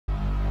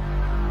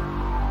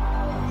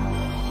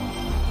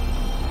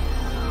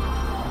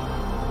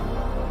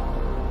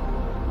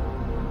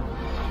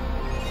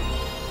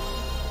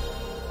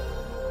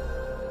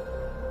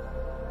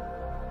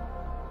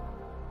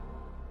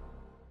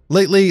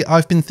Lately,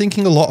 I've been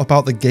thinking a lot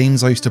about the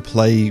games I used to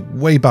play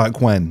way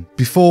back when.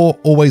 Before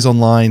Always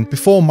Online,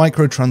 before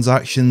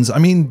microtransactions, I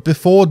mean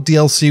before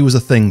DLC was a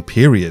thing,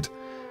 period.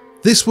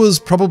 This was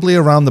probably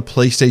around the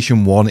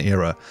PlayStation 1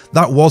 era.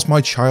 That was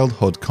my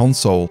childhood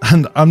console,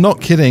 and I'm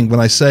not kidding when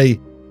I say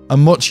a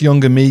much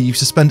younger me used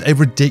to spend a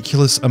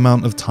ridiculous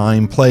amount of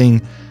time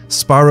playing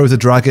Spyro the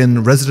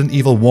Dragon, Resident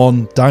Evil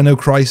 1, Dino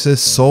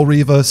Crisis, Soul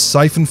Reaver,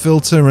 Siphon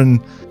Filter,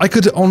 and I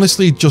could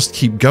honestly just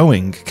keep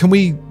going. Can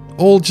we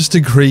all just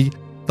agree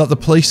that the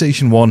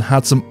PlayStation 1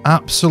 had some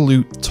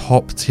absolute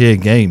top tier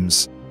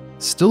games?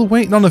 Still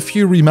waiting on a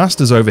few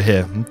remasters over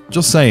here,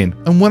 just saying.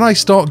 And when I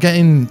start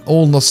getting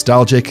all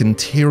nostalgic and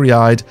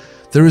teary-eyed,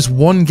 there is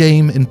one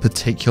game in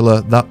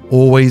particular that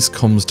always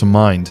comes to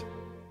mind.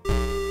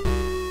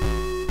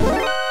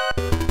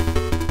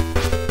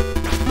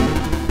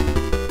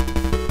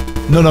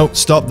 No,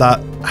 stop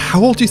that.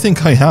 How old do you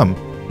think I am?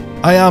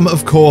 I am,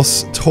 of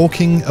course,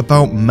 talking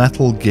about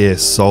Metal Gear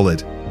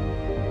Solid.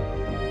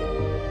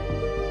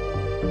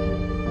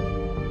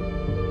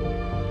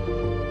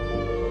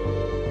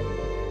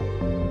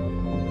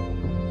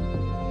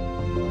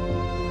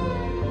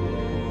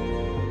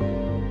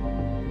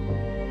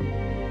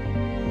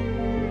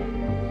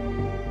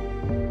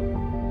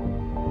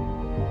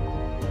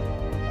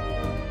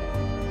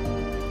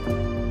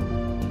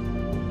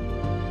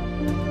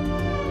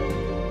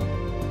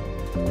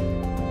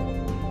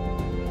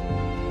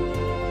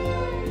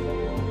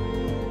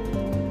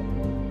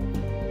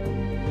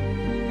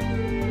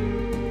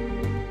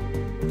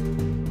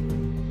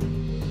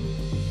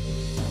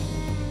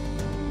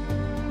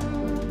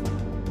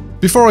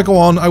 Before I go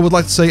on, I would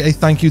like to say a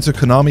thank you to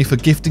Konami for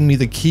gifting me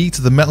the key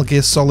to the Metal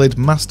Gear Solid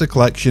Master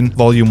Collection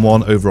Volume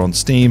 1 over on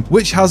Steam,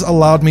 which has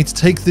allowed me to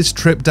take this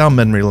trip down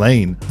memory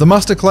lane. The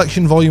Master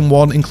Collection Volume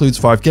 1 includes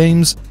 5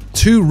 games,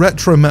 2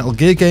 retro Metal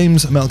Gear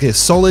games, Metal Gear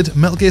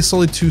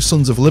Solid 2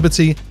 Sons of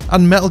Liberty,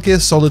 and Metal Gear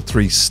Solid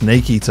 3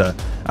 Snake Eater,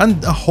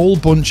 and a whole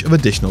bunch of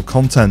additional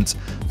content.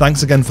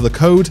 Thanks again for the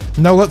code.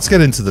 Now let's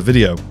get into the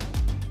video.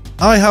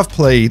 I have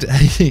played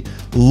a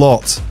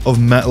lot of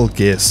Metal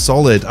Gear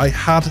Solid. I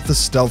had the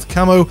stealth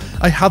camo,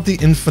 I had the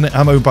infinite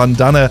ammo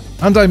bandana,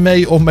 and I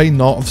may or may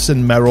not have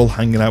seen Meryl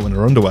hanging out in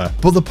her underwear.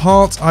 But the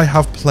part I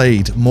have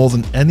played more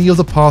than any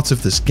other part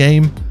of this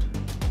game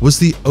was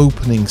the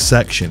opening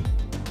section.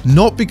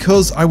 Not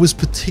because I was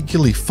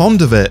particularly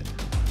fond of it,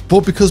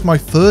 but because my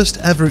first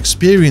ever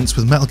experience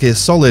with Metal Gear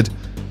Solid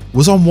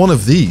was on one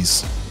of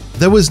these.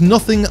 There was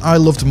nothing I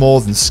loved more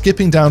than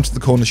skipping down to the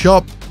corner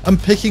shop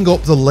and picking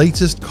up the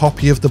latest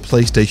copy of the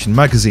PlayStation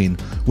magazine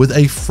with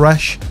a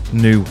fresh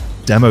new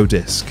demo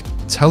disc.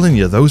 Telling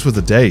you, those were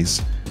the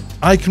days.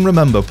 I can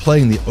remember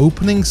playing the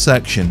opening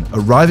section,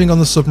 arriving on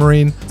the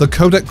submarine, the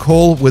codec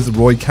call with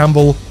Roy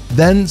Campbell,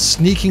 then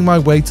sneaking my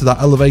way to that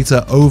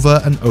elevator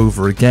over and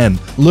over again,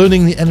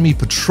 learning the enemy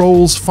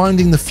patrols,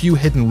 finding the few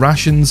hidden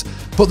rations,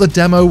 but the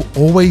demo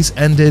always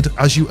ended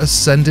as you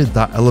ascended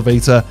that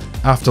elevator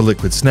after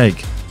Liquid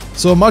Snake.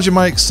 So imagine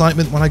my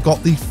excitement when I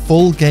got the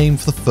full game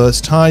for the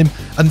first time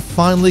and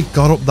finally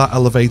got up that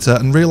elevator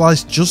and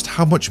realised just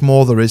how much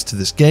more there is to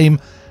this game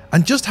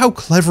and just how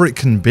clever it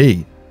can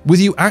be, with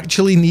you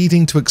actually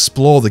needing to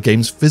explore the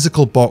game's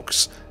physical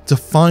box to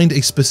find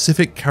a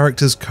specific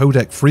character's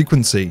codec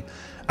frequency,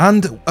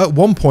 and at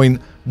one point,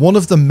 one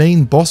of the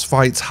main boss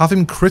fights have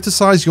him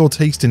criticise your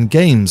taste in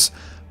games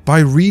by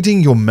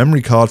reading your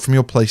memory card from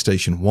your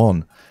PlayStation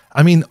 1.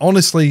 I mean,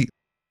 honestly,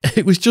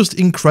 it was just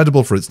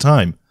incredible for its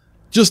time.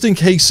 Just in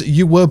case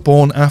you were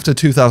born after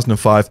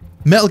 2005,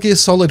 Metal Gear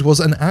Solid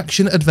was an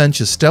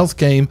action-adventure stealth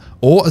game,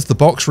 or as the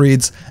box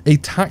reads, a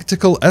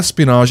tactical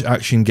espionage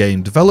action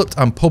game developed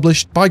and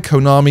published by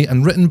Konami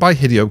and written by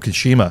Hideo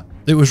Kojima.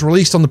 It was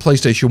released on the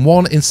PlayStation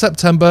 1 in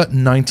September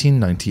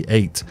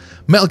 1998.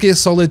 Metal Gear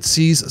Solid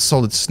sees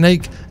Solid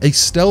Snake, a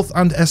stealth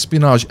and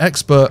espionage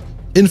expert,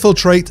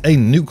 infiltrate a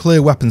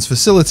nuclear weapons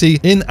facility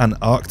in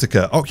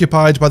Antarctica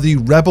occupied by the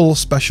Rebel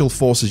Special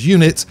Forces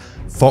unit,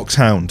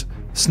 Foxhound,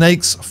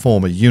 Snake's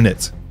former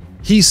unit.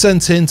 He's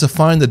sent in to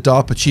find the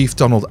DARPA chief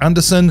Donald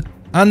Anderson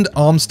and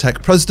Arms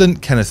Tech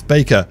president Kenneth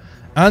Baker,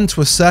 and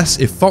to assess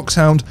if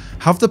Foxhound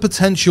have the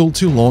potential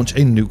to launch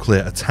a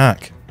nuclear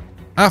attack.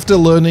 After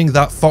learning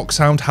that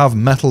Foxhound have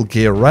Metal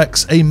Gear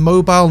Rex, a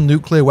mobile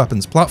nuclear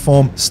weapons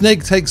platform,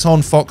 Snake takes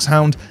on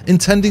Foxhound,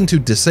 intending to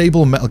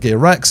disable Metal Gear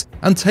Rex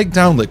and take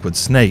down Liquid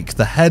Snake,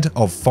 the head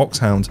of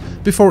Foxhound,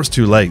 before it's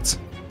too late.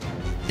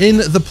 In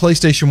the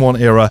PlayStation 1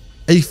 era,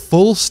 a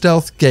full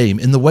stealth game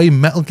in the way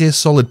Metal Gear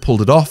Solid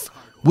pulled it off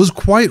was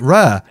quite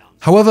rare.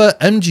 However,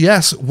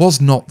 MGS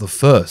was not the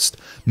first.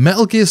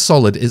 Metal Gear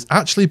Solid is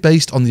actually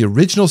based on the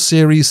original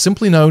series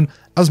simply known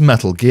as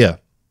Metal Gear.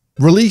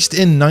 Released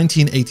in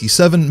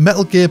 1987,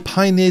 Metal Gear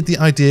pioneered the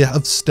idea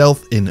of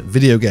stealth in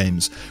video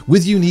games,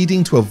 with you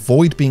needing to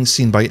avoid being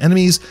seen by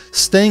enemies,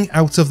 staying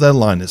out of their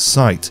line of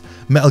sight.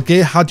 Metal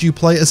Gear had you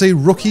play as a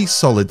rookie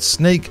Solid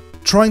Snake,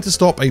 trying to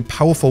stop a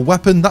powerful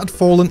weapon that had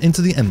fallen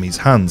into the enemy's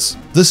hands.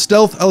 The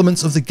stealth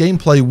elements of the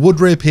gameplay would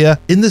reappear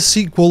in the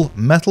sequel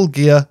Metal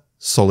Gear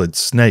Solid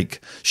Snake,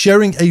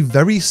 sharing a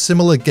very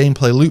similar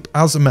gameplay loop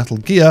as Metal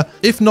Gear,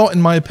 if not, in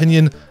my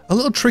opinion, a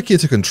little trickier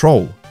to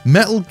control.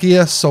 Metal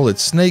Gear Solid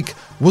Snake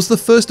was the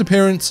first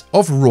appearance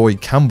of Roy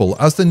Campbell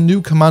as the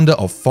new commander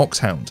of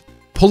Foxhound,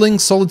 pulling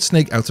Solid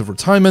Snake out of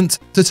retirement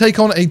to take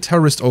on a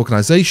terrorist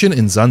organization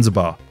in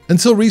Zanzibar.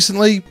 Until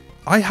recently,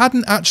 I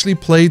hadn't actually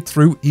played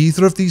through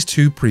either of these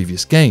two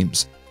previous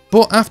games,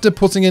 but after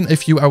putting in a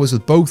few hours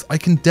with both, I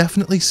can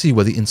definitely see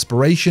where the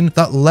inspiration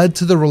that led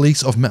to the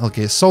release of Metal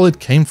Gear Solid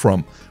came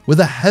from,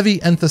 with a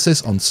heavy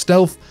emphasis on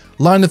stealth,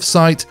 line of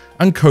sight,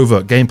 and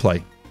covert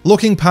gameplay.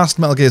 Looking past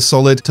Metal Gear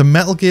Solid to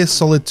Metal Gear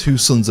Solid 2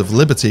 Sons of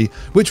Liberty,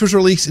 which was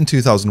released in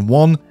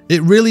 2001,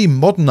 it really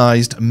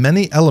modernized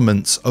many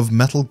elements of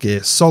Metal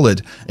Gear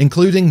Solid,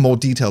 including more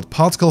detailed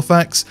particle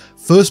effects,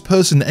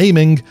 first-person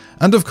aiming,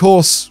 and of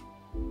course,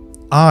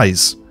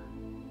 eyes.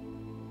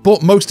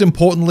 But most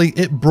importantly,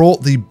 it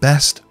brought the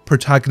best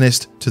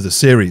protagonist to the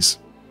series.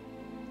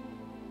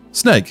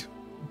 Snake.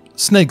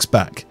 Snake's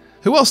back.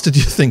 Who else did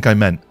you think I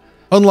meant?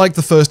 Unlike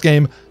the first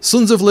game,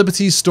 Sons of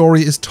Liberty's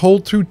story is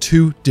told through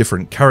two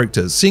different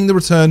characters, seeing the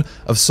return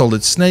of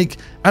Solid Snake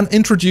and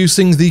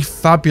introducing the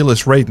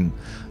fabulous Raiden,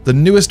 the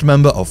newest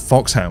member of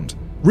Foxhound.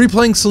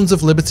 Replaying Sons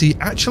of Liberty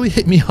actually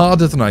hit me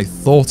harder than I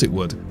thought it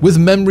would, with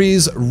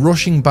memories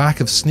rushing back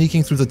of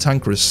sneaking through the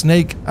tanker as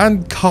Snake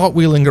and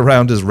cartwheeling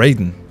around as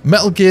Raiden.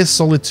 Metal Gear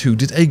Solid 2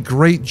 did a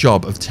great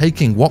job of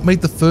taking what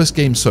made the first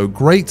game so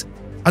great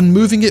and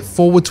moving it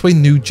forward to a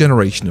new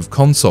generation of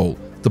console,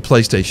 the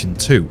PlayStation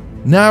 2.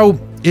 Now,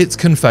 it's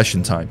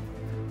confession time.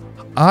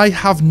 I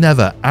have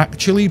never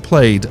actually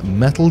played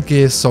Metal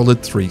Gear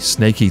Solid 3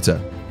 Snake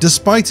Eater.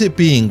 Despite it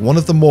being one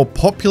of the more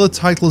popular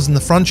titles in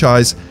the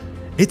franchise,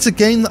 it's a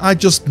game that I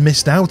just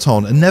missed out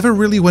on and never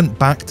really went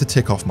back to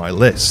tick off my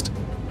list.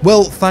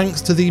 Well, thanks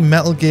to the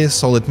Metal Gear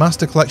Solid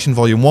Master Collection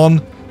Volume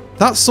 1,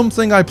 that's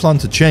something I plan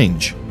to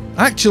change.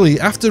 Actually,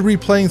 after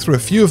replaying through a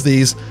few of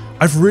these,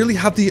 I've really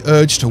had the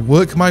urge to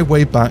work my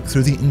way back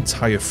through the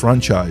entire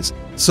franchise.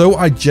 So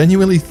I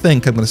genuinely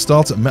think I'm going to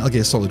start at Metal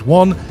Gear Solid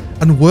 1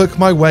 and work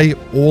my way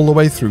all the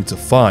way through to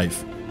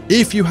 5.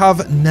 If you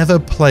have never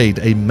played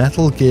a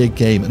Metal Gear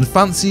game and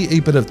fancy a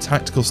bit of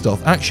tactical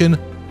stealth action,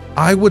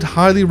 I would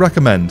highly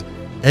recommend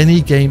any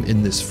game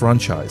in this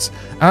franchise.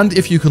 And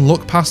if you can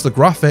look past the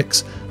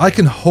graphics, I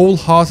can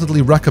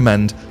wholeheartedly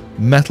recommend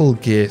Metal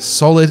Gear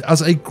Solid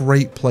as a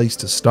great place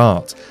to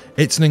start.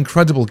 It's an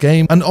incredible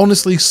game, and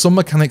honestly some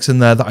mechanics in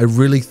there that I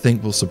really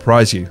think will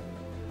surprise you.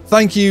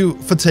 Thank you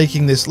for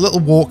taking this little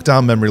walk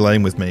down memory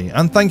lane with me,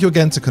 and thank you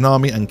again to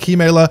Konami and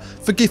Keymailer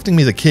for gifting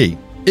me the key.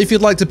 If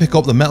you'd like to pick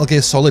up the Metal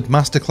Gear Solid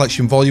Master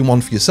Collection Volume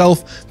 1 for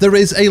yourself, there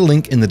is a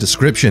link in the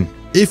description.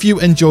 If you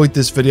enjoyed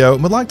this video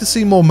and would like to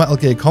see more Metal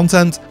Gear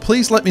content,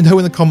 please let me know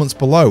in the comments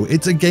below.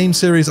 It's a game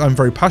series I'm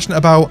very passionate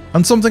about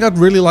and something I'd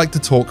really like to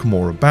talk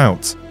more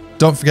about.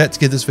 Don't forget to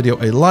give this video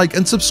a like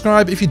and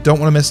subscribe if you don't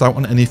want to miss out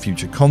on any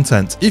future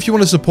content. If you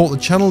want to support the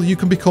channel, you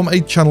can become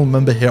a channel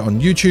member here on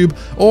YouTube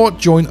or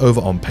join over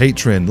on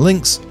Patreon.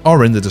 Links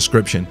are in the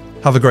description.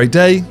 Have a great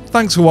day,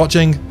 thanks for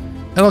watching,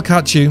 and I'll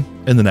catch you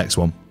in the next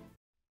one.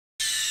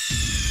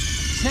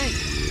 Snake,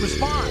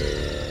 respond!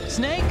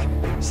 Snake!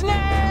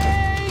 Snake!